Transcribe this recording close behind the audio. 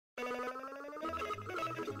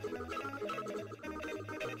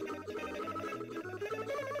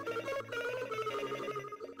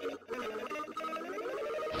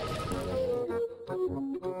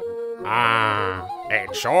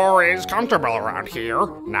It sure is comfortable around here.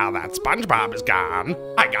 Now that SpongeBob is gone,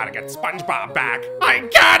 I gotta get SpongeBob back. I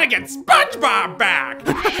gotta get SpongeBob back!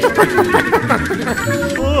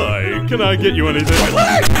 Hi, can I get you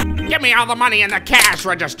anything? Give me all the money in the cash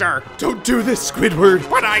register. Don't do this, Squidward.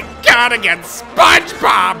 But I gotta get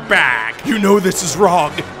SpongeBob back! You know this is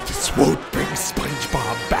wrong. This won't bring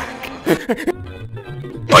SpongeBob back.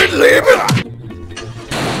 I'd leave it!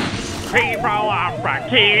 People of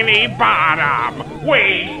Bikini Bottom,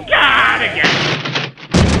 we gotta get...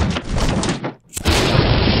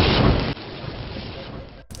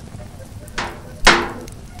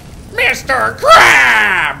 Mr.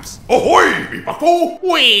 Krabs! Ahoy, me bucko!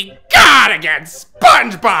 We gotta get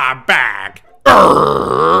SpongeBob back!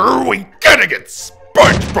 We gotta get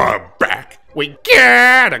SpongeBob back! We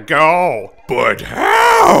gotta go! But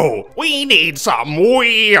how? We need some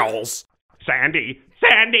wheels! Sandy!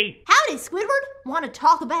 Sandy! Howdy, Squidward. Want to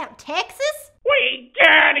talk about Texas? We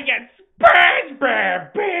gotta get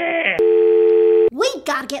SpongeBob back! We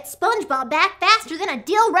gotta get SpongeBob back faster than a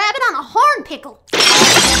dill rabbit on a horn pickle.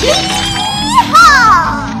 Yeehaw!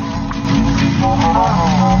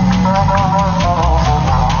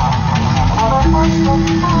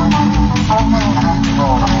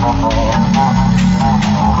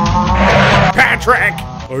 Patrick!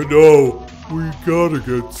 I know. We gotta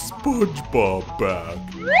get SpongeBob back.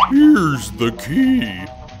 Here's the key.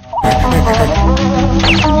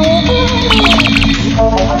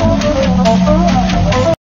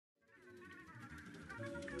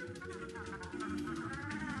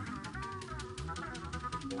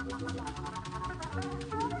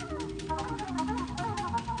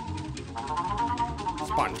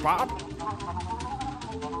 SpongeBob?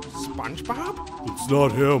 SpongeBob? It's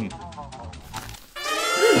not him.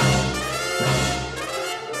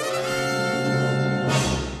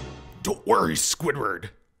 Don't worry, Squidward.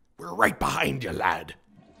 We're right behind you, lad.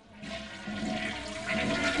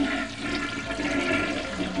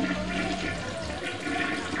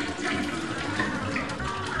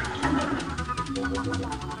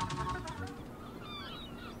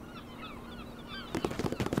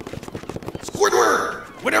 Squidward!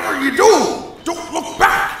 Whatever you do, don't look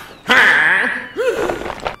back! Huh?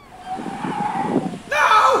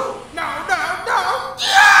 No! No, no, no!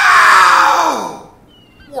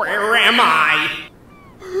 No! Where am I?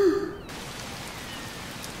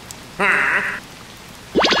 Huh?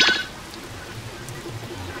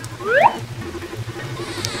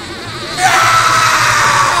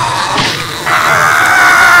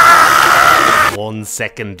 One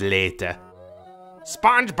second later.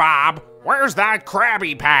 SpongeBob, where's that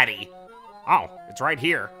Krabby Patty? Oh, it's right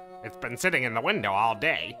here. It's been sitting in the window all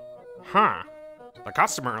day. Huh. The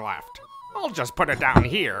customer left. I'll just put it down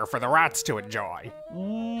here for the rats to enjoy.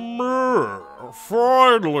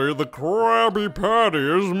 Finally, the Krabby Patty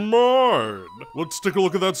is mine. Let's take a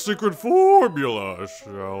look at that secret formula,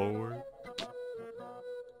 shall we?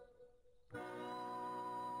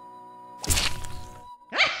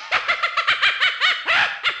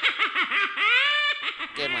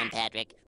 Good one, Patrick.